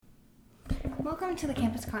Welcome to the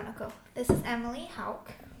Campus Chronicle. This is Emily Hauk,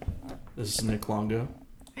 This is Nick Longo.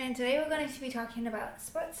 and today we're going to be talking about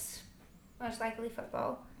sports, most likely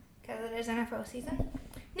football, because it is NFL season.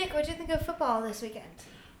 Nick, what did you think of football this weekend?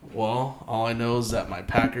 Well, all I know is that my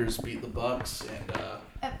Packers beat the Bucks, and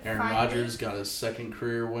Aaron Finally. Rodgers got his second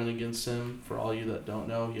career win against him. For all you that don't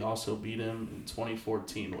know, he also beat him in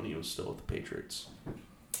 2014 when he was still with the Patriots.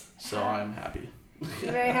 So I'm happy.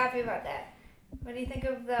 You're very happy about that. What do you think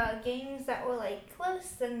of the games that were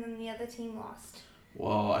close and then the other team lost?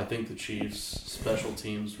 Well, I think the Chiefs' special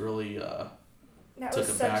teams really That took was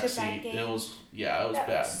a such back a seat. bad game. It was that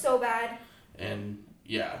bad. was so bad. And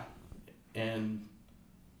the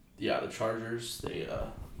Chargers they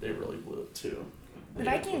really blew it too. The They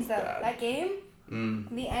Vikings, looked though, bad. that game,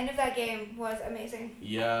 the end of that game was amazing.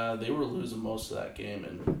 Yeah, they were losing most of that game,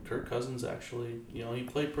 and Kirk Cousins actually, he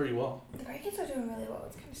played pretty well. The Vikings are doing really well.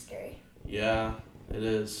 It's kind of scary. Yeah, it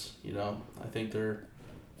is. I think they're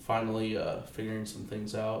finally figuring some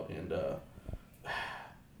things out, and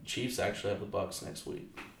Chiefs actually have the Bucks next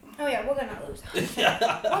week. Oh yeah, we're gonna lose. We're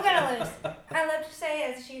gonna lose. I love to say,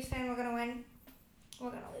 as a Chiefs fan, we're gonna win.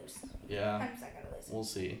 We're gonna lose. Yeah, I'm just not gonna lose. we'll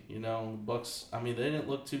see. Bucks. I mean, they didn't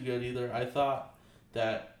look too good either. I thought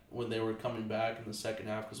that when they were coming back in the second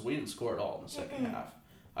half, because we didn't score at all in the 2nd half,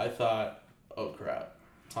 I thought, oh crap,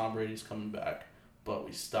 Tom Brady's coming back. But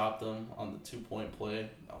we stopped them on the 2-point play.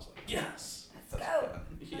 I was like, yes. Let's go.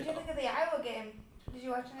 What did you think of the Iowa game? Did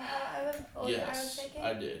you watch any Iowa? Iowa Yes, State game?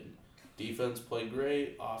 I did. Defense played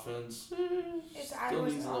great. Offense, It's still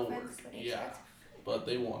Iowa's needs a little offense. work. What do you Yeah, expect? but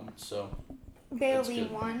they won. So Barely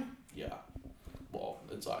good. won. yeah. Well,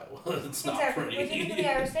 it's Iowa. It's not Exactly. pretty. What did you think of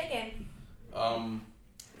the Iowa State game?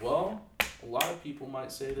 Well, a lot of people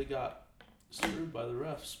might say they got screwed by the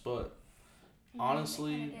refs, but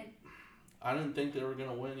honestly, They kinda did. I didn't think they were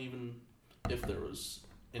gonna win, even if there was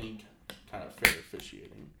any kind of fair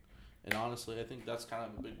officiating. And honestly, I think that's kind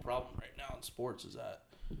of a big problem right now in sports is that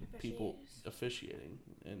people officiating,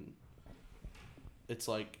 and it's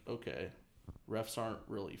like, okay, refs aren't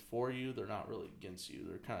really for you, they're not really against you,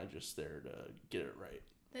 they're kind of just there to get it right.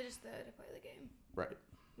 They're just there to play the game. Right.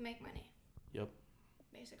 Make money. Yep.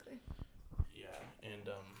 Basically. Yeah, and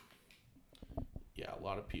a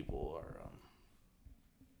lot of people are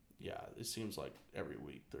it seems like every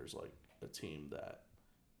week there's like a team that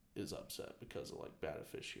is upset because of like bad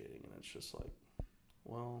officiating, and it's just like,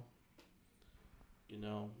 well,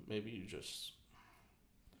 maybe you just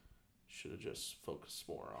should have just focused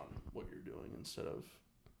more on what you're doing instead of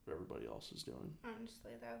what everybody else is doing.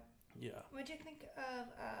 Honestly, though. Yeah. What do you think of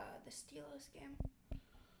the Steelers game?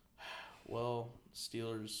 Well,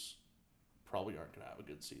 Steelers probably aren't going to have a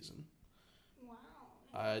good season. Wow.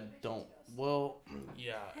 I don't. Well,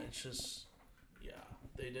 yeah, it's just,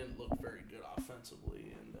 they didn't look very good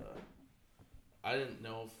offensively, and I didn't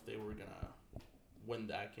know if they were gonna win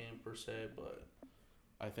that game per se, but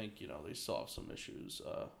I think they still have some issues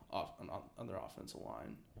on their offensive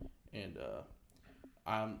line, and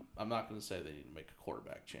I'm not gonna say they need to make a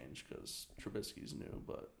quarterback change because Trubisky's new,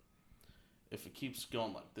 but if it keeps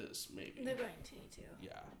going like this, maybe They're going to need to.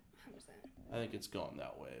 Yeah, 100%. I think it's going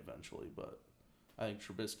that way eventually, but I think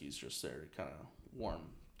Trubisky's just there to kind of warm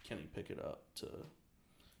Kenny Pickett up to,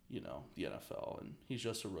 the NFL, and he's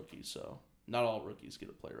just a rookie, so not all rookies get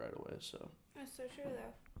to play right away. So That's so true,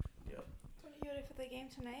 though. Yep. What are you ready for the game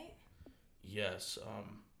tonight? yes,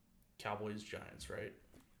 Cowboys Giants, right? I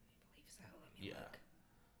believe so. Let me Yeah. look.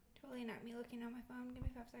 Totally not me looking on my phone. Give me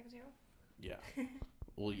 5 seconds here. Yeah.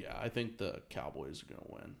 Well, yeah, I think the Cowboys are gonna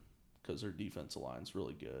win because their defensive line's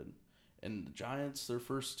really good, and the Giants, their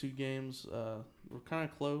first 2 games were kind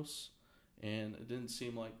of close, and it didn't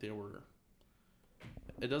seem like they were.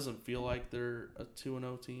 It doesn't feel like they're a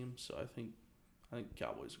 2-0 team, so I think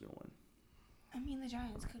Cowboys are gonna win. I mean, the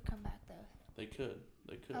Giants could come back, though. They could.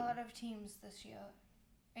 A lot of teams this year,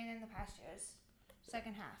 and in the past years,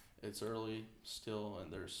 second half. It's early still,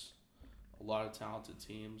 and there's a lot of talented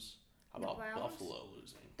teams. How The about Browns? Buffalo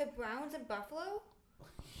losing? The Browns and Buffalo?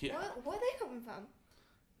 Yeah. Where are they coming from?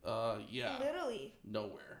 Yeah. Literally.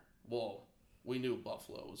 Nowhere. Well, we knew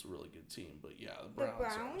Buffalo was a really good team, but yeah, the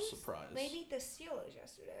Browns are a surprise. They beat the Steelers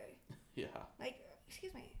yesterday. Yeah.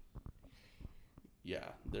 Excuse me. Yeah,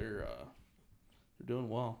 they're doing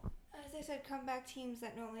well. As I said, comeback teams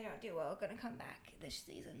that normally don't do well are going to come back this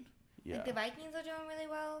season. Yeah. Like the Vikings are doing really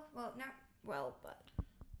well. Well, not well, but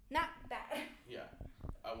not bad. Yeah.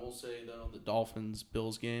 I will say though, the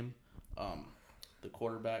Dolphins-Bills game, the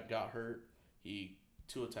quarterback got hurt.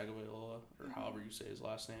 Tua Tagovailoa, or however you say his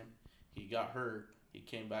last name, he got hurt. He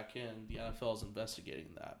came back in. The NFL is investigating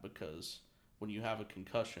that because when you have a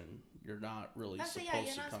concussion, you're not really Actually, supposed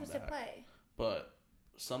you're to not come supposed back. to play. but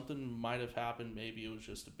something might have happened. Maybe it was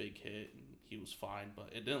just a big hit and he was fine, but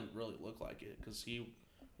it didn't really look like it because he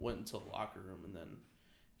went into the locker room and then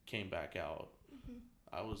came back out. Mm-hmm.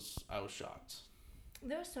 I was shocked.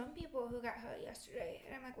 There were some people who got hurt yesterday,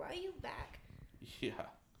 and I'm like, why are you back? Yeah.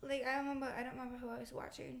 Like, I don't remember who I was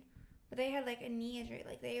watching, but they had, like, a knee injury.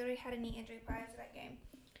 Like, they already had a knee injury prior to that game.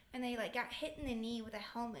 And they, like, got hit in the knee with a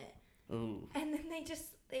helmet. Ooh. And then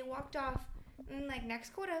they walked off. And, like,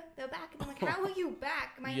 next quarter, they're back. And I'm like, how are you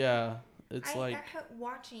back? Yeah. I got hurt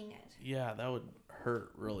watching it. Yeah, that would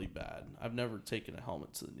hurt really bad. I've never taken a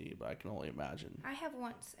helmet to the knee, but I can only imagine. I have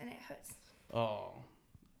once, and it hurts. Oh.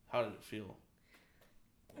 How did it feel?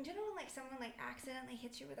 Do you know when, like, someone, like, accidentally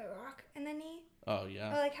hits you with a rock in the knee? Oh,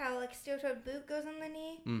 yeah. Or, like, how, like, steel-toed boot goes in the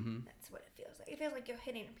knee? Mm-hmm. That's what it feels like. It feels like you're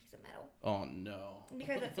hitting a piece of metal. Oh, no.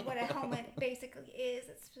 Because that's what a helmet basically is.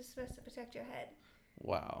 It's just supposed to protect your head.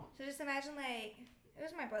 Wow. So just imagine, like, it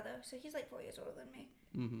was my brother, so he's, like, 4 years older than me.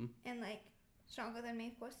 Mm-hmm. And, like, stronger than me,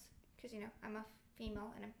 of course. Because, you know, I'm a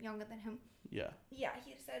female and I'm younger than him. Yeah. Yeah,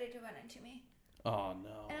 he decided to run into me. Oh,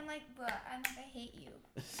 no. And I'm like, I hate you.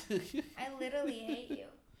 I literally hate you.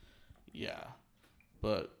 Yeah,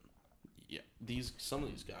 but yeah, some of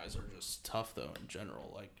these guys are just tough though in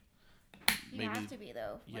general. Like, you have to be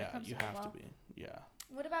though. Yeah, you have to be. Yeah.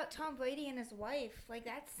 What about Tom Brady and his wife? Like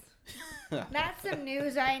that's some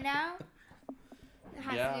news right now. It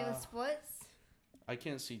has to do with sports. I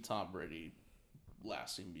can't see Tom Brady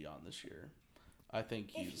lasting beyond this year. I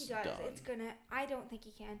think he's if he does, done. it's gonna. I don't think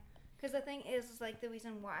he can, because the thing is like the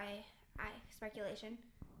reason why speculation.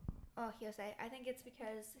 Oh, hearsay. I think it's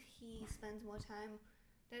because he spends more time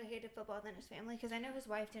dedicated to football than his family. Because I know his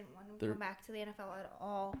wife didn't want him to come back to the NFL at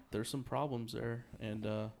all. There's some problems there, and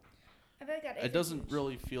I feel like that it doesn't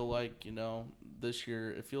really feel like this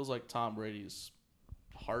year. It feels like Tom Brady's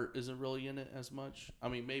heart isn't really in it as much. I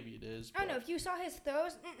mean, maybe it is. I don't know if you saw his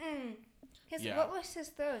throws. What was his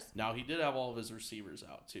throws? Now he did have all of his receivers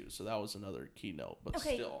out too, so that was another keynote. But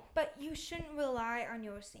still, but you shouldn't rely on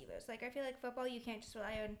your receivers. Like I feel like football, you can't just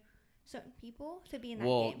rely on certain people to be in that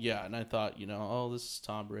game. Well, yeah, and I thought, this is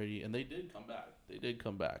Tom Brady, and they did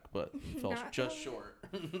come back, but fell just short.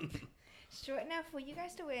 Short enough for you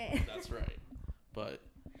guys to win. That's right. But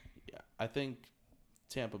yeah, I think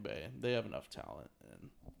Tampa Bay, they have enough talent, and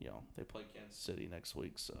they play Kansas City next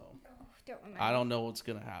week, so I don't know what's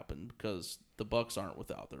gonna happen because the Bucs aren't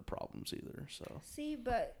without their problems either. So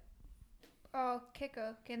but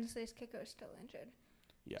Kansas City's kicker is still injured.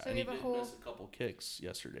 Yeah, so and he did miss a couple kicks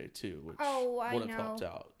yesterday too, which would have helped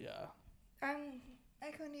out. Yeah. I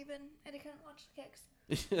couldn't watch the kicks.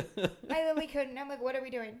 I literally couldn't. I'm like, what are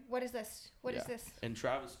we doing? What is this? What is this? And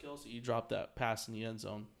Travis Kelce, he dropped that pass in the end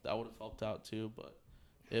zone. That would have helped out too, but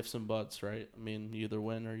ifs and buts, right? I mean, you either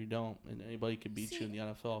win or you don't, and anybody could beat you in the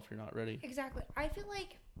NFL if you're not ready. Exactly. I feel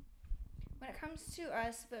like when it comes to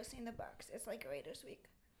us versus the Bucs, it's like Raiders week.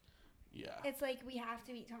 Yeah. It's like we have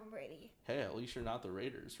to beat Tom Brady. Hey, at least you're not the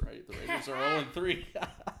Raiders, right? The Raiders are 0-3.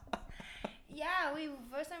 Yeah,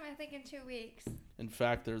 first time I think in 2 weeks. In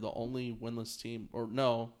fact, they're the only winless team. Or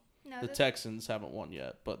no, the Texans haven't won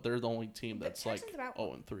yet, but they're the only team that's like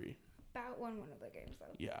 0-3. About won one of their games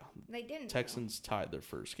though. Yeah. They didn't. Texans tied their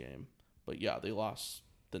first game, but yeah, they lost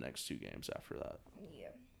the next 2 games after that. Yeah,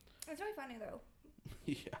 it's really funny though.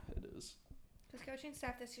 Yeah, it is. Because coaching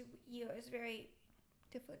staff this year is very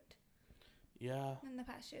different. Yeah. In the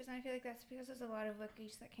past years, and I feel like that's because there's a lot of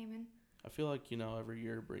rookies that came in. I feel like, every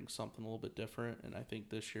year brings something a little bit different, and I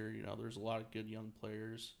think this year, there's a lot of good young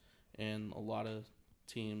players and a lot of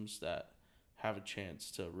teams that have a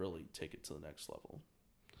chance to really take it to the next level.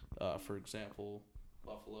 For example,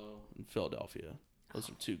 Buffalo and Philadelphia.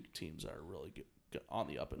 Those are 2 teams that are really good on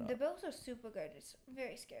the up and up. The Bills are super good. It's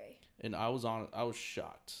very scary. And I was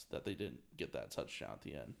shocked that they didn't get that touchdown at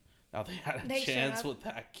the end. Now they had a chance with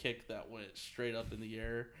that kick that went straight up in the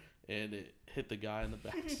air and it hit the guy in the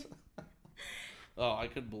back. Oh, I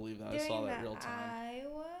couldn't believe that. During I saw that real time.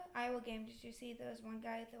 Iowa game, did you see there was one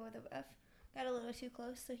guy the ref got a little too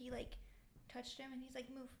close, so he touched him and he's like,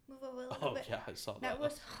 move over a little bit. Oh yeah, I saw that. That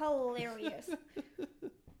was hilarious.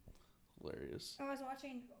 Hilarious. I was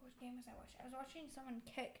watching, what game was I watching? I was watching someone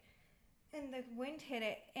kick and the wind hit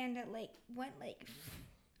it and it went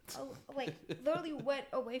literally went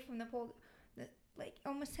away from the pole,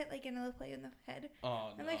 almost hit another player in the head. Oh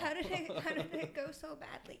no! I'm how did it go so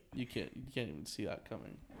badly? You can't even see that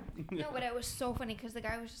coming. No, but it was so funny because the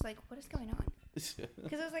guy was just like, "What is going on?" Because it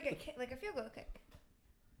was a field goal kick.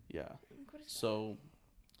 Yeah. So,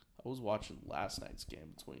 I was watching last night's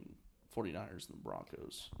game between 49ers and the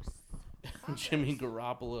Broncos. Jimmy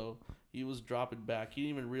Garoppolo He was dropping back. He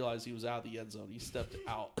didn't even realize he was out of the end zone. He stepped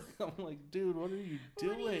out. I'm like, dude, what are you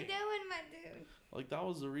doing? What are you doing, my dude? Like, that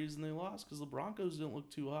was the reason they lost, because the Broncos didn't look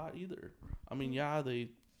too hot either. I mean, yeah, they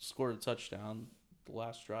scored a touchdown the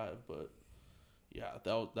last drive, but yeah,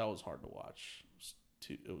 that was hard to watch.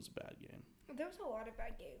 It was a bad game. There was a lot of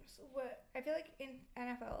bad games. What I feel like in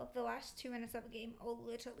NFL, the last 2 minutes of a game are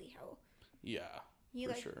literally hell. Yeah,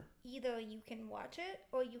 for sure. Either you can watch it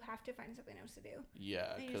or you have to find something else to do.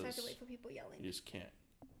 Yeah, and you just have to wait for people yelling. You just can't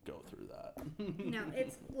go through that. No,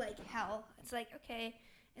 it's like hell. It's like, okay,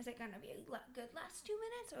 is it going to be a good last 2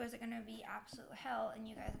 minutes or is it going to be absolute hell and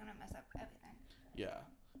you guys are going to mess up everything? Yeah,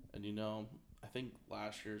 and I think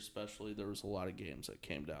last year especially there was a lot of games that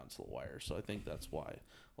came down to the wire, so I think that's why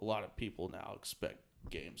a lot of people now expect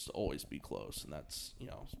games to always be close, and that's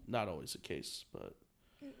not always the case, but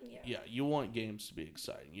yeah, you want games to be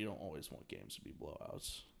exciting. You don't always want games to be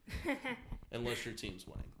blowouts, unless your team's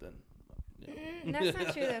winning. Then that's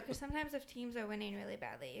not true though, because sometimes if teams are winning really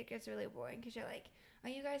badly, it gets really boring because you're like, are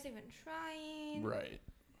you guys even trying? Right.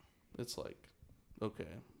 It's like, okay,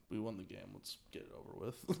 we won the game. Let's get it over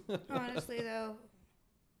with. Honestly, though,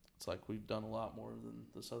 it's like we've done a lot more than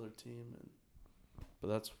this other team, but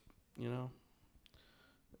that's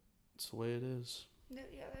it's the way it is.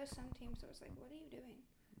 Yeah, there's some teams that was like, what are you doing?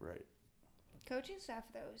 Right. Coaching staff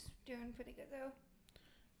though is doing pretty good though.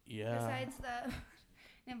 Yeah. Besides the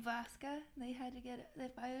Nebraska, they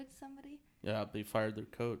fired somebody. Yeah, they fired their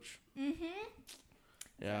coach. Mhm.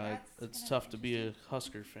 Yeah, so it's tough to be a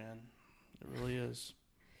Husker fan. It really is.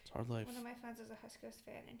 It's hard life. One of my friends is a Huskers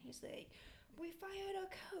fan, and he's like, "We fired our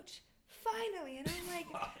coach finally," and I'm like,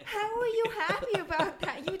 "How are you happy about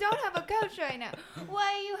that? You don't have a coach right now.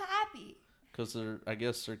 Why are you happy?" Because I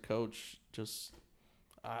guess their coach just.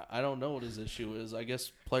 I don't know what his issue is. I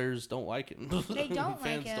guess players don't like him. They don't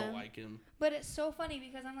Fans like him. don't like him. But it's so funny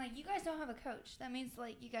because I'm like, you guys don't have a coach. That means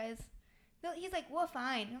like you guys. No, he's like, we're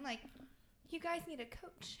fine. I'm like, you guys need a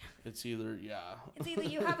coach. It's either It's either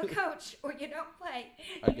you have a coach or you don't play.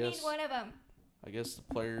 You need one of them. I guess the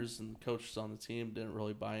players and coaches on the team didn't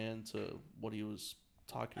really buy into what he was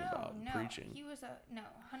talking about and preaching. He was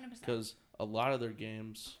 100%. Because a lot of their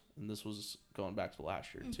games, and this was going back to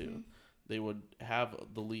last year too, they would have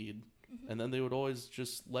the lead, and then they would always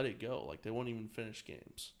just let it go. Like, they wouldn't even finish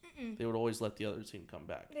games. They would always let the other team come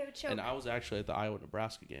back. They would choke. And I was actually at the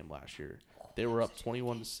Iowa-Nebraska game last year. They were up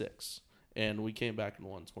 21-6, and we came back and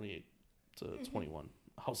won 28-21.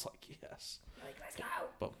 I was like, yes. You're like, let's go.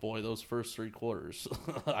 But boy, those first 3 quarters,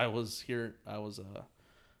 I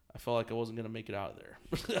felt like I wasn't going to make it out of there.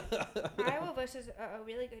 Iowa versus a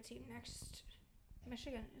really good team next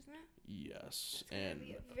Michigan, isn't it? Yes. It's going to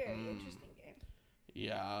be a very interesting game.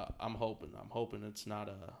 Yeah, I'm hoping it's not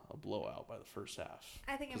a blowout by the first half.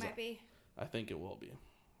 I think it might be. I think it will be.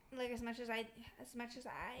 Like, as much as I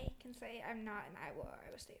can say, I'm not an Iowa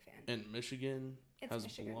State fan. And Michigan has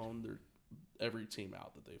blown every team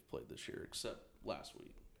out that they've played this year except last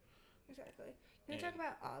week. Exactly. Can we talk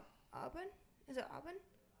about Auburn? Is it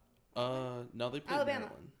Auburn? No, they played Alabama.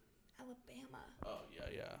 Maryland. Alabama. Oh,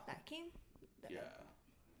 yeah. That game? Yeah.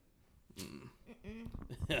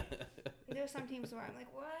 There are some teams where I'm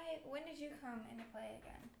like, why? When did you come into play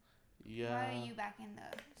again? Yeah. Why are you back in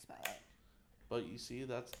the spotlight? But you see,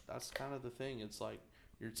 that's kind of the thing. It's like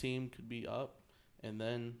your team could be up, and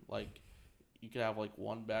then like you could have like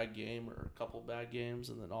one bad game or a couple bad games,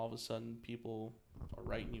 and then all of a sudden people are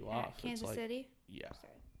writing you off. Kansas City? Yeah.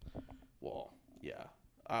 Sorry. Well, yeah.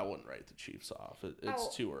 I wouldn't write the Chiefs off.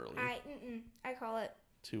 It's too early. I call it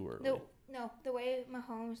too early. No, the way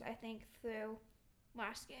Mahomes, I think, threw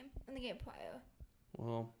last game and the game prior.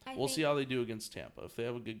 Well, we'll see how they do against Tampa. If they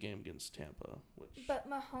have a good game against Tampa. But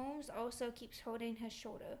Mahomes also keeps holding his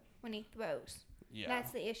shoulder when he throws. Yeah.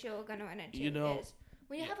 That's the issue we're going to run into. Is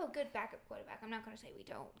when you have a good backup quarterback, I'm not going to say we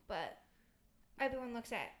don't, but everyone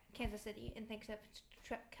looks at Kansas City and thinks of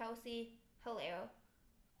Kelsey, Hilaire,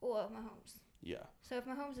 or Mahomes. Yeah. So if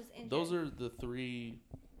Mahomes is injured. Those are the 3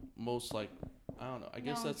 most, like, I don't know. I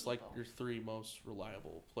guess that's like your 3 most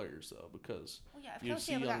reliable players, though, because you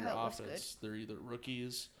see on your offense, they're either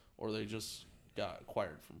rookies or they just got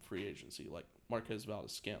acquired from free agency. Like Marquez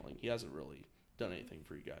Valdes-Scantling, he hasn't really done anything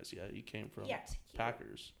for you guys yet. He came from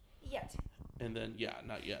Packers. Yet. And then,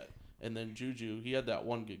 not yet. And then Juju, he had that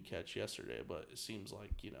one good catch yesterday, but it seems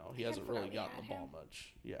like, he hasn't really gotten the ball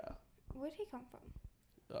much. Yeah. Where'd he come from?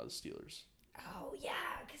 The Steelers. Oh, yeah,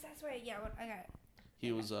 because that's where, I got it.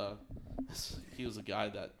 He was a guy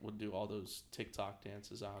that would do all those TikTok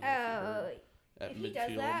dances on. If he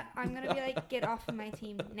does that, I'm gonna be like, get off of my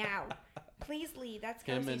team now. Please leave. That's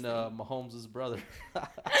him and Mahomes' brother.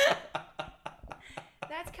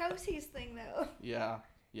 That's Kelsey's thing, though. Yeah.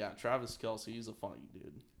 Travis Kelce, he's a funny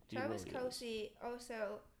dude. Travis really Kelce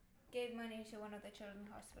also gave money to one of the children's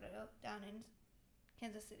hospital down in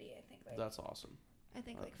Kansas City, I think. That's awesome. I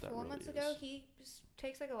think like that 4 really months ago, he just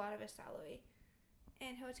takes like a lot of his salary,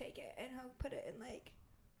 and he'll take it and he'll put it in like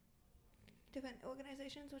different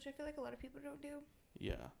organizations, which I feel like a lot of people don't do.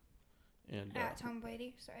 Yeah. And Tom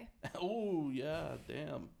Brady, sorry. Oh yeah,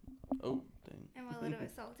 damn. Oh dang. I'm a little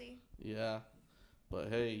bit salty. Yeah, but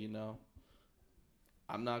hey,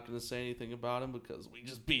 I'm not gonna say anything about him because we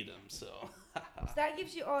just beat him. So that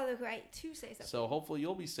gives you all the right to say something. So hopefully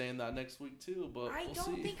you'll be saying that next week too. But I we'll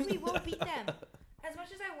don't see. think we will beat them. As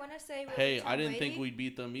much as I want to say, hey, Tom I didn't Brady, think we'd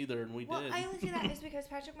beat them either, and we did. I only say that is because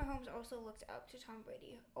Patrick Mahomes also looked up to Tom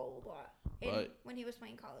Brady a lot when he was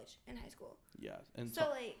playing college in high school. Yeah, and so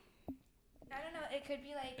like, I don't know. It could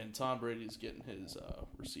be like. And Tom Brady's getting his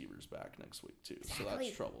receivers back next week too, exactly. so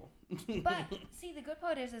that's trouble. But see, the good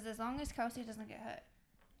part is as long as Kelsey doesn't get hurt,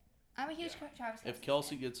 I'm a huge Travis Kelce. If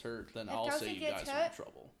Kelsey gets hurt, then I'll say you guys are in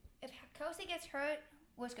trouble. If Kelsey gets hurt,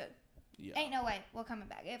 we're good. Yeah. Ain't no way we're coming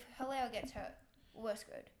back. If Hilaire gets hurt, we're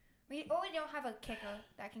good. We don't have a kicker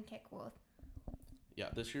that can kick both. Yeah,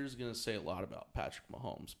 this year's going to say a lot about Patrick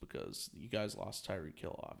Mahomes because you guys lost Tyreek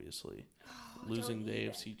Hill, obviously, losing the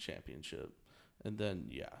AFC Championship. And then,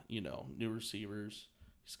 new receivers.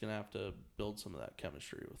 He's going to have to build some of that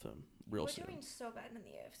chemistry with him real soon. We're doing so bad in the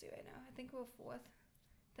AFC right now. I think we're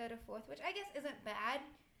third or fourth, which I guess isn't bad.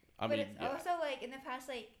 But it's also, like, in the past,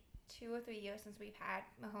 like, 2 or 3 years since we've had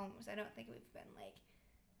Mahomes, I don't think we've been, like,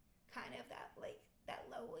 kind of that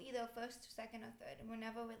low, either first, second, or third. And we're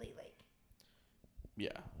never really, like...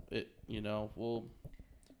 Yeah,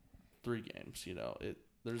 3 games,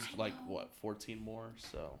 there's 14 more,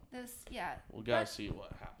 so we gotta see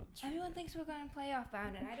what happens. Everyone thinks we're going to playoff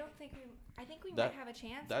bound, and I think we might have a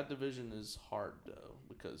chance. That division is hard though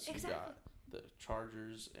because you got the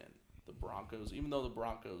Chargers and the Broncos. Even though the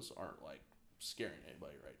Broncos aren't like scaring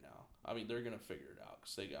anybody right now, I mean they're gonna figure it out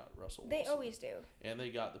because they got Russell Wilson. They always do, and they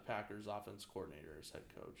got the Packers offense coordinator as head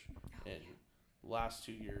coach. Last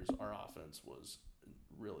 2 years our offense was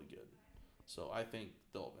really good. So I think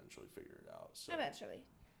they'll eventually figure it out. So. Eventually.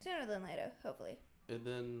 Sooner than later, hopefully. And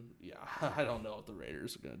then, I don't know what the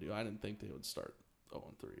Raiders are going to do. I didn't think they would start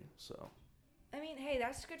 0-3, so. I mean, hey,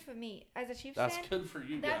 that's good for me. As a Chiefs fan. That's good for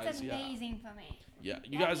you guys, That's amazing for me. Yeah,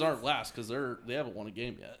 you guys aren't last because they haven't won a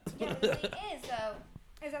game yet. Yeah, the thing is, though,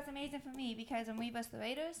 that's amazing for me because when we versus the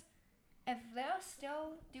Raiders, if they're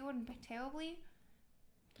still doing terribly,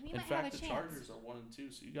 we might have a chance. In fact, the Chargers are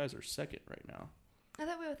 1-2, so you guys are second right now. I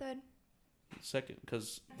thought we were third. Second,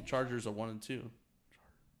 because the Chargers are 1-2.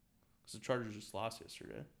 Because the Chargers just lost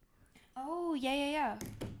yesterday. Oh, yeah.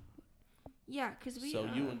 Yeah, because we. So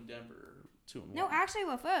you and Denver are 2-1. No, actually,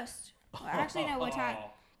 we're first. Well, actually, no, we're tied.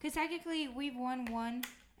 Because technically, we've won 1,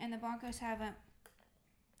 and the Broncos haven't.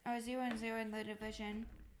 0-0 in the division.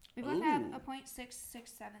 We both have a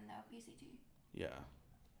 .667 though, PCT. Yeah.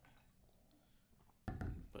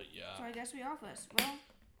 But yeah. So I guess we are first. Well,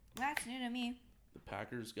 that's new to me. The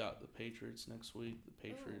Packers got the Patriots next week. The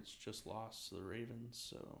Patriots just lost to the Ravens,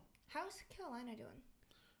 so. How's Carolina doing?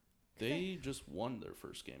 They just won their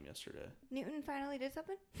first game yesterday. Newton finally did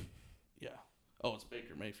something? Yeah. Oh, it's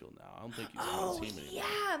Baker Mayfield now. I don't think he's on the team anymore.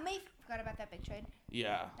 Yeah, Mayfield. Forgot about that big trade.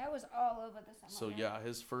 Yeah. That was all over the summer. So yeah,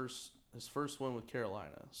 his first win with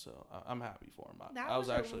Carolina. So I'm happy for him. I was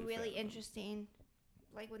actually really interesting.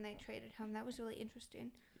 Like when they traded him, that was really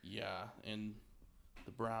interesting. Yeah, and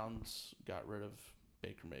the Browns got rid of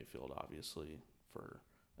Baker Mayfield, obviously, for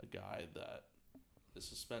a guy that is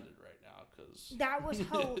suspended right now because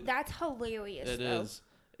that's hilarious. It is,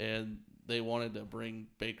 and they wanted to bring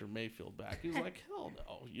Baker Mayfield back. He was like, "Hell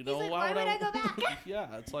no!" He's like, why would I go back?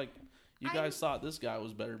 Yeah, it's like you guys thought this guy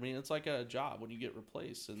was better than me. It's like a job when you get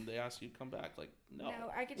replaced and they ask you to come back. Like, no.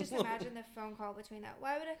 No, I could just imagine the phone call between that.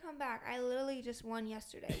 Why would I come back? I literally just won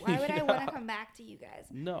yesterday. Why would I want to come back to you guys?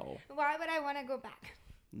 No. Why would I want to go back?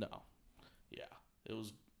 No. Yeah. It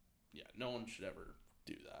was. Yeah. No one should ever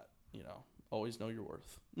do that. Always know your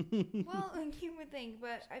worth. Well, you would think,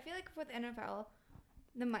 but I feel like with NFL,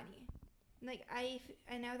 the money. Like I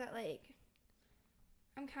know that like.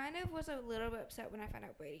 I'm kind of was a little bit upset when I found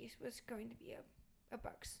out Brady was going to be a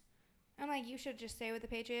Bucs. I'm like, you should just stay with the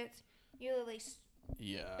Patriots. You at least,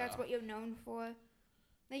 that's what you're known for.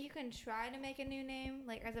 Like, you can try to make a new name,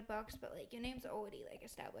 like, as a Bucs, but, like, your name's already, like,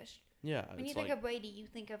 established. Yeah. When you think of Brady, you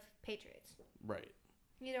think of Patriots. Right.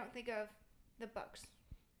 You don't think of the Bucs.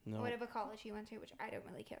 No. Or whatever college he went to, which I don't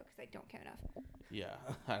really care because I don't care enough. Yeah,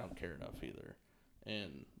 I don't care enough either.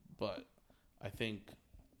 But I think,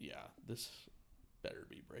 better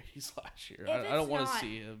be Brady's last year. If I don't it's want to not,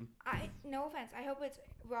 see him. No offense. I hope it's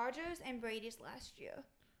Rodgers and Brady's last year.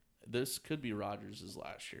 This could be Rodgers'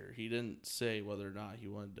 last year. He didn't say whether or not he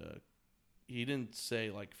wanted to. He didn't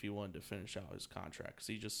say like if he wanted to finish out his contract because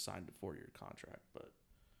he just signed a 4-year contract. But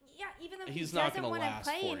yeah, even though he's he not doesn't going to want to last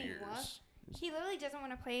play 4 anymore, years. he literally doesn't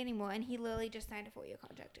want to play anymore, and he literally just signed a 4-year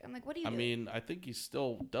contract. I'm like, what are you doing? mean, I think he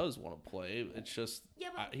still does want to play. It's just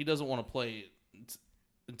but he doesn't want to play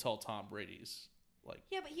until Tom Brady's like.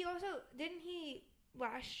 Yeah, but he also didn't he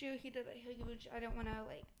last year he did a huge. I don't want to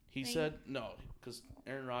like. He said no because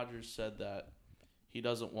Aaron Rodgers said that he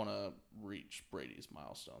doesn't want to reach Brady's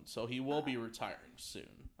milestone, so he will be retiring soon.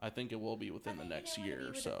 I think it will be within the next year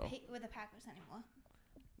or so. With the Packers anymore.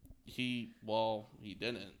 He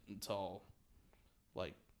didn't until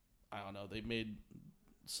like I don't know. They made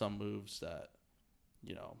some moves that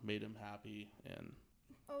made him happy and.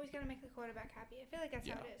 Always gotta make the quarterback happy. I feel like that's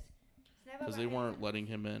how it is. Because they weren't letting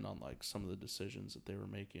him in on like some of the decisions that they were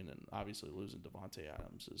making, and obviously losing Devontae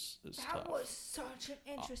Adams is tough. That was such an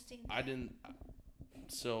interesting thing. I didn't.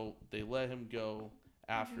 So they let him go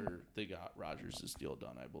after they got Rodgers' deal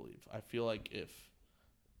done, I believe. I feel like if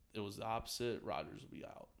it was the opposite, Rodgers would be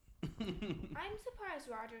out. I'm surprised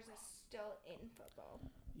Rodgers is still in football.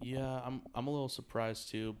 Yeah, I'm a little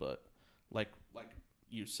surprised too, but like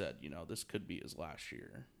you said, this could be his last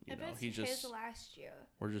year. His last year.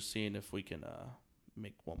 We're just seeing if we can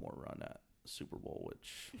make one more run at Super Bowl,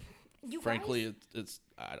 which frankly, it's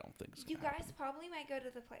I don't think it's. You guys probably might go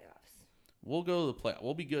to the playoffs. We'll go to the playoffs.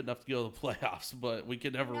 We'll be good enough to go to the playoffs, but we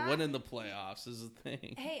could never win in the playoffs. Is the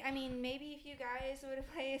thing. Hey, I mean, maybe if you guys were to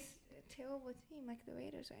play a terrible team like the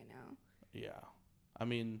Raiders right now. Yeah, I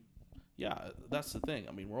mean, yeah, that's the thing.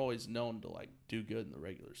 I mean, we're always known to like do good in the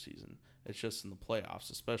regular season. It's just in the playoffs,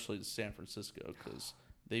 especially to San Francisco, because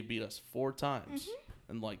they beat us 4 times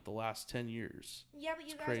in like the last 10 years. Yeah, but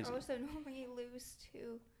you guys also normally lose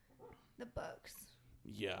to the Bucs.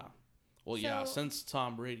 Yeah. Well, yeah, since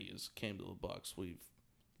Tom Brady came to the Bucs, we've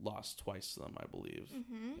lost twice to them, I believe.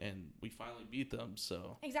 And we finally beat them,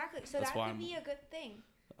 so. Exactly. So that could be a good thing.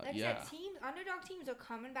 Like that underdog teams are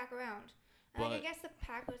coming back around. I guess the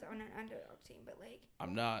Packers aren't an underdog team, but like.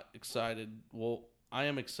 I'm not excited. Well, I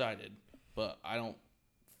am excited, but I'm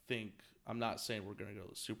not saying we're going to go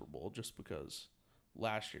to the Super Bowl just because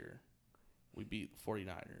last year we beat the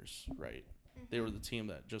 49ers, right? They were the team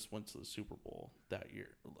that just went to the Super Bowl that year,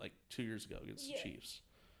 like 2 years ago against the Chiefs.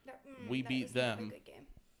 We beat them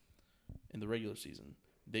in the regular season.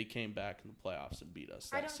 They came back in the playoffs and beat us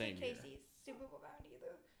that same year. I don't think KC's Super Bowl bound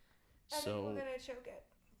either. I think we're going to choke it.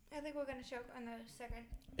 I think we're going to choke on the second.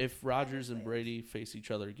 If Rodgers and Brady face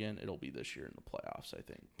each other again, it'll be this year in the playoffs, I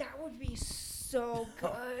think. That would be so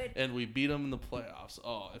good. And we beat them in the playoffs.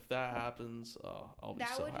 Oh, if that happens, I'll be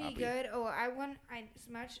so happy. That would be good. Oh, as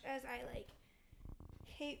much as I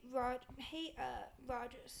hate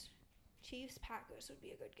Rodgers, Chiefs Packers would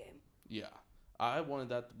be a good game. Yeah. I wanted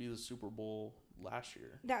that to be the Super Bowl last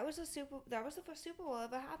year. That was the first Super Bowl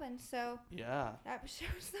ever happened. So yeah, that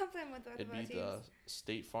shows something with both of our teams. It'd be the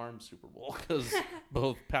State Farm Super Bowl because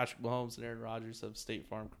both Patrick Mahomes and Aaron Rodgers have State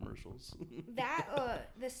Farm commercials. That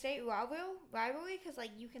the state rivalry because like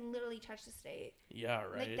you can literally touch the state. Yeah,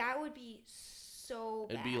 right. Like that would be so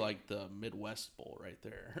bad. It'd be like the Midwest Bowl right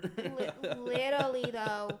there. Literally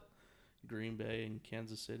though. Green Bay and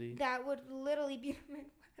Kansas City. That would literally be the Midwest.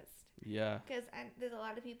 Yeah. Because there's a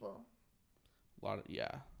lot of people. I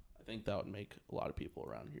think that would make a lot of people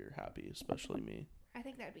around here happy, especially me. I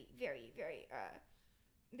think that'd be very, very.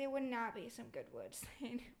 There would not be some good words.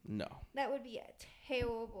 No. That would be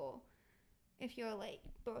terrible. If you're like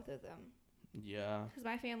both of them. Yeah. Because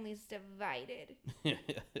my family's divided.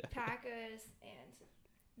 Packers and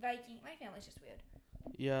Viking. My family's just weird.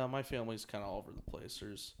 Yeah, my family's kind of all over the place.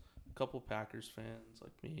 There's a couple Packers fans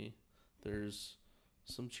like me. There's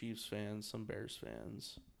some Chiefs fans, some Bears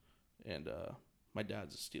fans, and my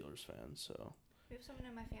dad's a Steelers fan. So we have someone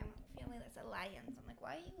in my family that's a Lions. I'm like,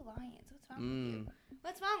 why are you Lions? What's wrong with you?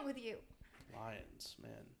 What's wrong with you? Lions,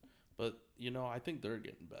 man. But I think they're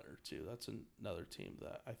getting better too. That's another team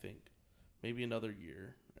that I think maybe another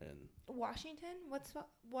year. And Washington? What's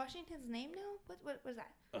Washington's name now? What was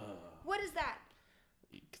that? What is that?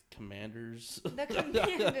 Commanders. The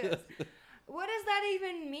Commanders. What does that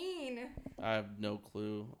even mean? I have no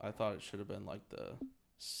clue. I thought it should have been like the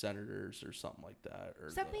Senators or something like that,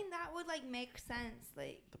 or something that would like make sense.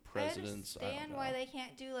 Like the Presidents. I understand why they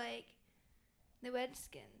can't do like the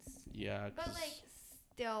Redskins. Yeah, but like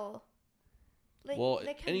still. Like, well,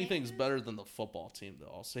 anything's better than the football team,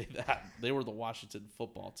 though. I'll say that they were the Washington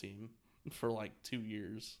football team for like 2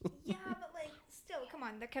 years. Yeah, but like still, come come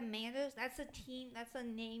on, the Commanders. That's a team. That's a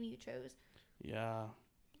name you chose. Yeah.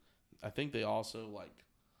 I think they also, like,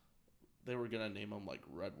 they were going to name them, like,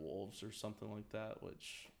 Red Wolves or something like that,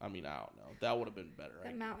 which, I mean, I don't know. That would have been better.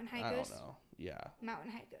 The Mountain Hikers? I don't know. Yeah.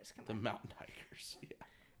 Mountain Hikers, come on. The Mountain Hikers, yeah.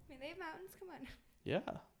 I mean, they have mountains, come on.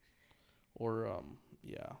 Yeah. Or,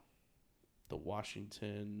 yeah. The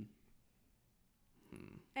Washington...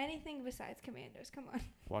 Anything besides Commanders, come on.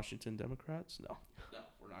 Washington Democrats? No,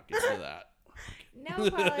 we're not getting to that. No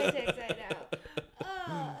politics right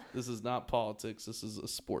now. This is not politics. This is a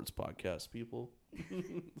sports podcast, people.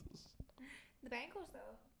 The Bengals,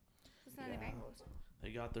 though. It's not the Bengals.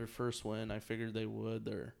 They got their first win. I figured they would.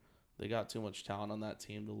 They got too much talent on that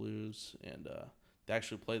team to lose, and they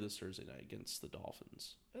actually play this Thursday night against the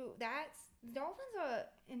Dolphins. Ooh, Dolphins are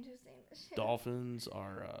interesting. Dolphins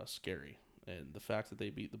are scary. And the fact that they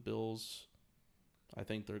beat the Bills, I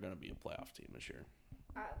think they're going to be a playoff team this year.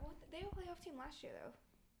 They were a playoff team last year, though.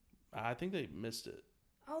 I think they missed it.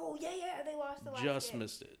 Oh, yeah, they lost the last Just game.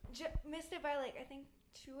 missed it. Missed it by, like, I think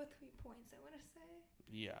 2 or 3 points, I want to say.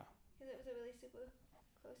 Yeah. Because it was a really super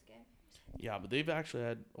close game. Yeah, but they've actually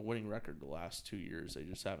had a winning record the last 2 years. They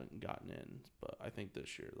just haven't gotten in. But I think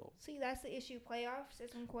this year they'll... See, that's the issue. Playoffs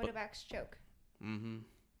is when quarterbacks choke. Mm-hmm.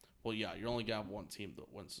 Well, yeah, you're only going to have one team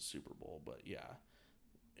that wins the Super Bowl. But, yeah,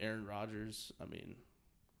 Aaron Rodgers, I mean,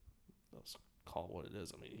 let's call it what it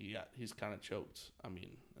is. I mean, he's kind of choked, I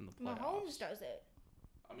mean, in the playoffs. Mahomes does it.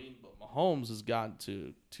 I mean, but Mahomes has gotten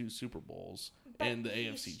to 2 Super Bowls and the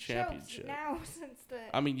AFC Championship. Now since the...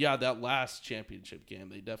 I mean, yeah, that last championship game,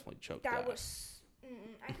 they definitely choked that. That was...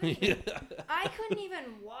 I couldn't even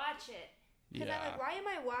watch it. Because I'm like, why am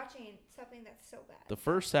I watching something that's so bad? The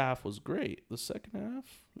first half was great. The second half,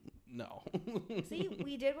 no. See,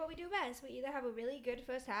 we did what we do best. We either have a really good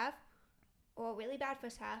first half or a really bad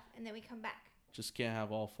first half, and then we come back. Just can't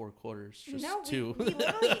have all 4 quarters. Just no, 2. We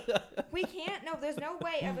literally, we can't. No, there's no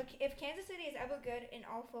way. If Kansas City is ever good in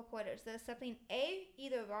all 4 quarters, there's something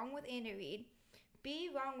either wrong with Andy Reid, B,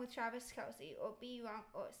 wrong with Travis Kelce, or C,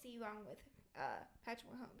 wrong with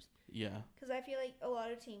Patrick Mahomes. Yeah. Because I feel like a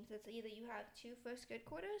lot of teams, it's either you have 2 first good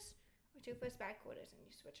quarters or 2 first bad quarters, and you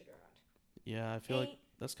switch it around. Yeah, I feel like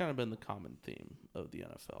that's kind of been the common theme of the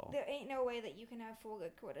NFL. There ain't no way that you can have 4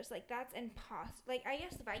 good quarters. Like, that's impossible. Like, I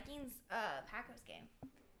guess the Vikings Packers game,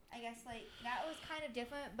 I guess, like, that was kind of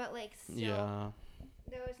different, but, like, still, yeah,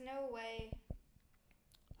 there was no way.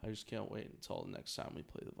 I just can't wait until the next time we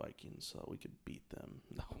play the Vikings so that we could beat them.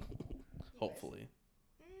 No, hopefully.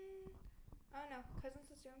 I don't know. Cousins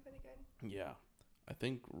is doing pretty good. Yeah. I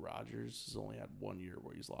think Rodgers has only had 1 year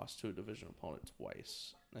where he's lost to a division opponent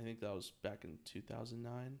twice. I think that was back in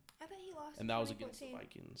 2009. I thought he lost. And that was against the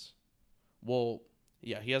Vikings. Well,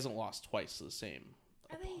 yeah, he hasn't lost twice to the same.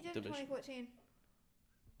 I think he did in 2014.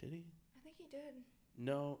 Did he? I think he did.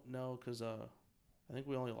 No, because I think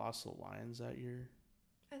we only lost to the Lions that year.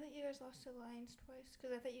 I think you guys lost to the Lions twice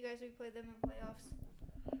because I thought you guys replayed them in playoffs.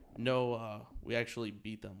 No, we actually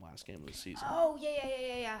beat them last game of the season. Oh,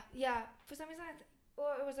 yeah. For some reason,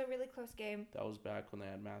 it was a really close game. That was back when they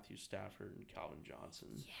had Matthew Stafford and Calvin Johnson.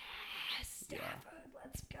 Yes, Stafford,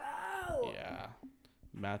 let's go. Yeah.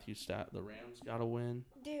 The Rams got to win.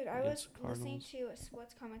 Dude, I was listening to a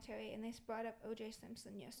sports commentary, and they brought up O.J.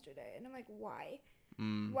 Simpson yesterday, and I'm like, why?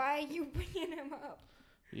 Why are you bringing him up?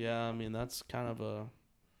 Yeah, I mean, that's kind of a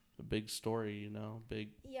big story, you know, big.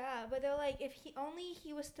 Yeah, but they're like, if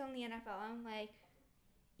he was still in the NFL, I'm like,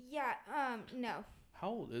 yeah, no. How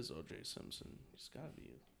old is O.J. Simpson? He's got to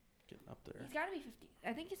be getting up there. He's got to be 50.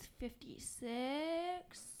 I think he's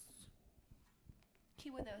 56.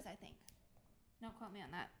 Keyword those, I think. Don't quote me on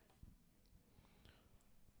that.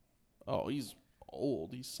 Oh, he's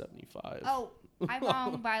old. He's 75. Oh, I'm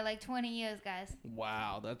wrong by like 20 years, guys.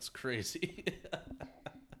 Wow, that's crazy.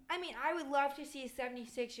 I mean, I would love to see a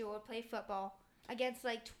 76-year-old play football against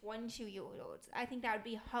like 22-year-olds. I think that would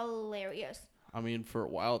be hilarious. I mean, for a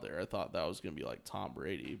while there, I thought that was going to be like Tom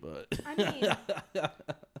Brady, but... I mean,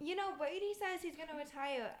 you know, Brady says he's going to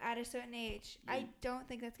retire at a certain age. I don't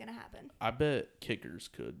think that's going to happen. I bet kickers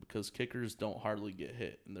could, because kickers don't hardly get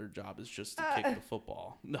hit, and their job is just to kick the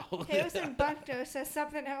football. No. Harrison Butker says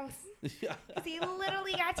something else. Yeah. Because he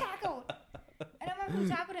literally got tackled. I don't know who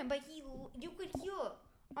tackled him, but you could hear,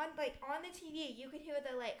 on the TV, you could hear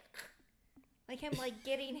the, like him, like,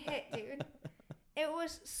 getting hit, dude. It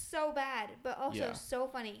was so bad, but also so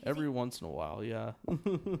funny. Every once in a while, yeah.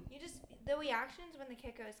 The reactions when the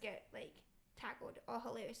kickers get like tackled are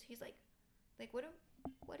hilarious. He's like what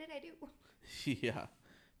did I do? Yeah,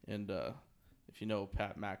 and if you know who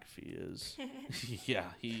Pat McAfee is,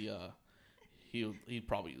 yeah, he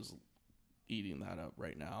probably is eating that up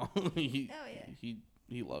right now. He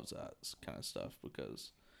he loves that kind of stuff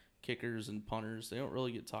because kickers and punters, they don't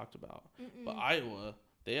really get talked about. Mm-mm. But Iowa,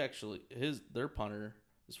 they actually their punter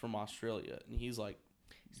is from Australia, and he's like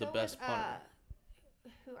the best punter.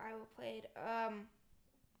 Who Iowa played?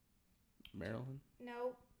 Maryland?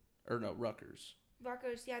 No. Or no, Rutgers.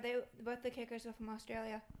 Rutgers. Yeah, both the kickers are from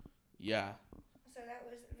Australia. Yeah. So that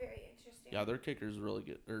was very interesting. Yeah, their kicker's really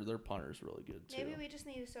good, or their punter's really good too. Maybe we just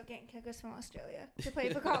need to start getting kickers from Australia to play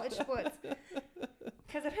for college sports.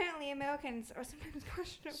 Because apparently Americans are sometimes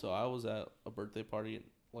questionable. So I was at a birthday party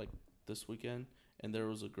like this weekend, and there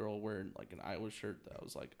was a girl wearing like an Iowa shirt that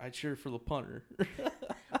was like, "I cheer for the punter."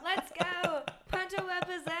 Let's go, punter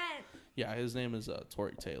represent. Yeah, his name is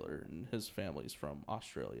Tory Taylor, and his family's from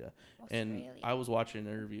Australia. And I was watching an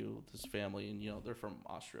interview with his family, and they're from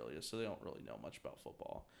Australia, so they don't really know much about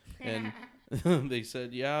football. And they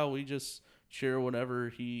said, "Yeah, we just cheer whenever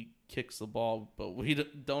he kicks the ball, but we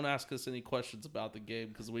don't ask us any questions about the game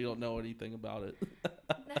because we don't know anything about it."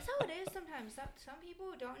 That's how it is sometimes. Some people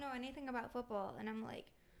don't know anything about football, and I'm like,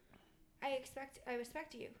 I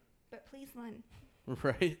respect you, but please learn.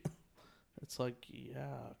 Right? It's like,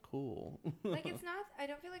 yeah, cool. Like, it's not, I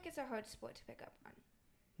don't feel like it's a hard sport to pick up on.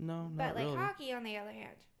 No, not But, like, really. hockey, on the other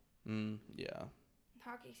hand. Yeah.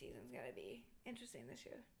 Hockey season's got to be interesting this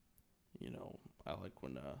year. I like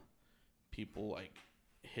when people, like,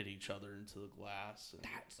 hit each other into the glass. And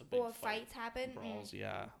or fights happen. Brawls,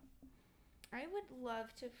 yeah. I would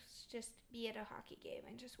love to just be at a hockey game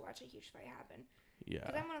and just watch a huge fight happen. Yeah.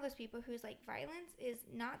 Because I'm one of those people who's like, violence is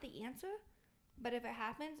not the answer, but if it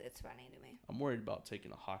happens, it's funny to me. I'm worried about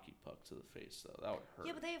taking a hockey puck to the face, though. That would hurt.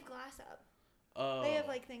 Yeah, but they have glass up. Oh. They have,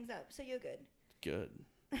 like, things up, so you're good. Good.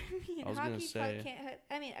 I was going to say. Hockey puck can't hurt.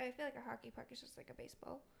 I mean, I feel like a hockey puck is just like a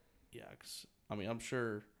baseball. Yeah, because, I'm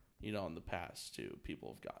sure, in the past, too,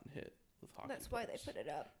 people have gotten hit with hockey That's pucks. why they put it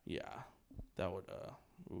up. Yeah. That would,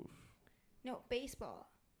 oof. No, baseball.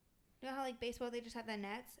 You know how, like, baseball, they just have the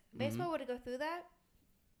nets? Baseball would go through that?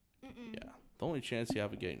 Mm-mm. Yeah. The only chance you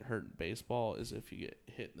have of getting hurt in baseball is if you get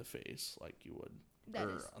hit in the face, like you would,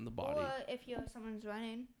 or on the body. Or if someone's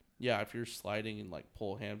running. Yeah, if you're sliding and, like,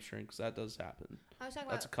 pull a hamstring, because that does happen. I was talking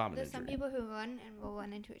That's about, a common there's injury. some people who run and will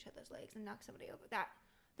run into each other's legs and knock somebody over.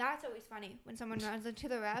 That's always funny when someone runs into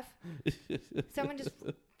the ref. Someone just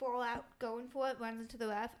fall out going for it, runs into the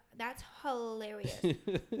ref. That's hilarious.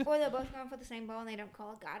 Or they're both going for the same ball and they don't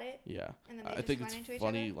call it, got it. Yeah. And then they I just think run it's into each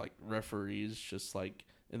funny, other. like, referees just, like,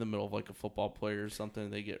 in the middle of, like, a football player or something,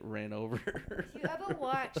 they get ran over. If you ever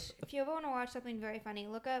want to watch something very funny,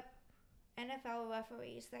 look up NFL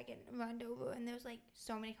referees that get run over, and there's, like,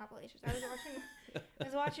 so many compilations. I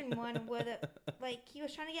was watching one where he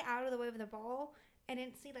was trying to get out of the way of the ball, and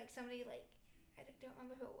didn't see, like, somebody, like, I don't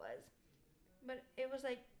remember who it was, but it was,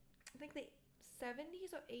 like, I think the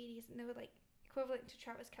 70s or 80s, and they were, like, equivalent to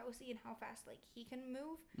Travis Kelce and how fast, like, he can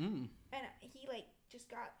move, and he, like, just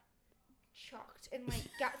got chucked and, like,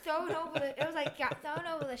 got thrown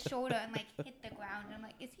over the shoulder and, like, hit the ground. And I'm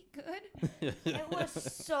like, is he good? It was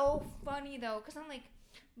so funny, though, because I'm like,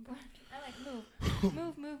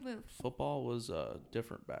 move. Football was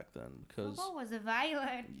different back then because Football was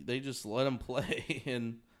violent. they just let them play,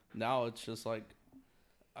 and now it's just like,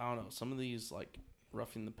 I don't know, some of these, like,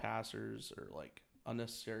 roughing the passers or, like,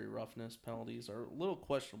 unnecessary roughness penalties are a little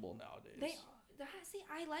questionable nowadays. See,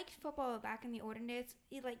 I liked football back in the olden days.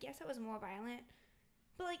 Like, yes, it was more violent,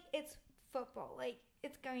 but, like, it's football. Like,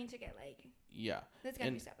 it's going to get, like... Yeah. There's going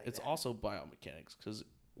to be stuff like it's that. also biomechanics because,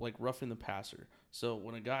 like, roughing the passer. So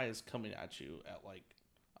when a guy is coming at you at, like,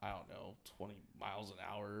 I don't know, 20 miles an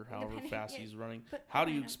hour, however fast he's running, how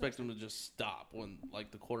do you expect him to just stop when,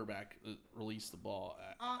 like, the quarterback released the ball?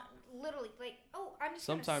 Literally, like, I'm just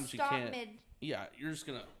sometimes gonna stop you can't. mid. Yeah, you're just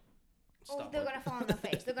gonna stop. They're gonna fall on their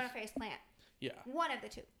face. They're gonna face plant. Yeah. One of the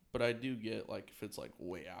two. But I do get, like, if it's, like,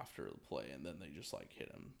 way after the play and then they just, like,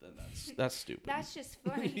 hit him, then that's stupid. That's just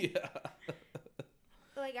funny. Yeah.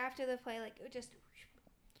 Like, after the play, like, just...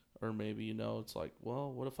 Or maybe, it's like,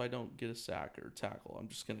 well, what if I don't get a sack or tackle? I'm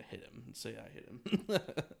just going to hit him and say I hit him.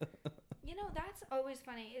 That's always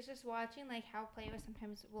funny. It's just watching, like, how players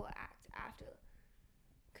sometimes will act after.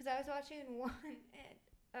 Because I was watching one,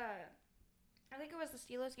 and I think it was the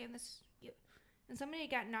Steelers game this year, and somebody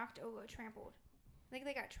got knocked over, trampled. I think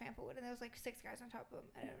they got trampled, and there was, like, 6 guys on top of them.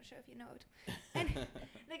 I'm not sure if you know it. And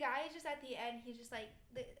the guy just at the end, he just, like,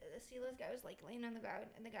 the Steelers guy was, like, laying on the ground,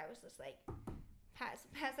 and the guy was just, like, pass,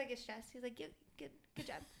 like, his chest. He's like, good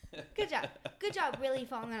job. Good job really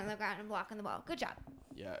falling on the ground and blocking the ball. Good job.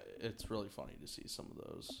 Yeah, it's really funny to see some of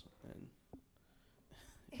those. And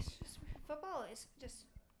it's just, football is just...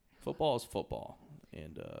 Football is football.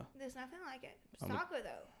 And there's nothing like it. Soccer,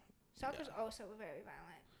 though. Soccer's also very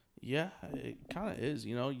violent. Yeah, it kind of is.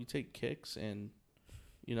 You know, you take kicks and,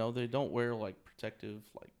 you know, they don't wear, like, protective,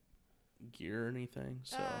 like, gear or anything.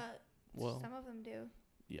 So, well. Some of them do.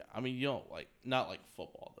 Yeah, I mean, you don't, like, not like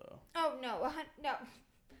football, though. Oh, no. No.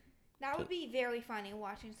 That would be very funny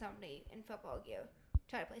watching somebody in football gear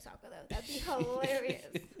try to play soccer, though. That'd be hilarious.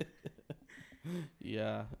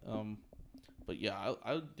 Yeah. But yeah,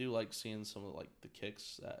 I do like seeing some of, like, the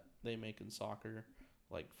kicks that they make in soccer,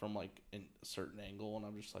 like, from, like, a certain angle, and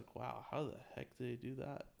I'm just like, wow, how the heck do they do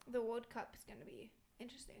that? The World Cup is going to be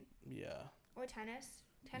interesting. Yeah. Or tennis.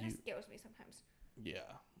 Tennis scares me sometimes.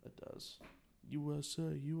 Yeah, it does. USA.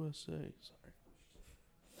 Sorry.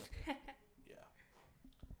 Yeah. Yeah.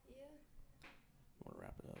 Want to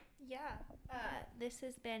wrap it up? Yeah. This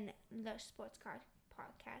has been the Sports Card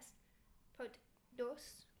Podcast. Pod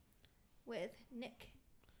dos with Nick.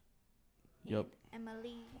 Yep. And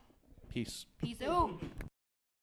Emily. Peace. Peace out.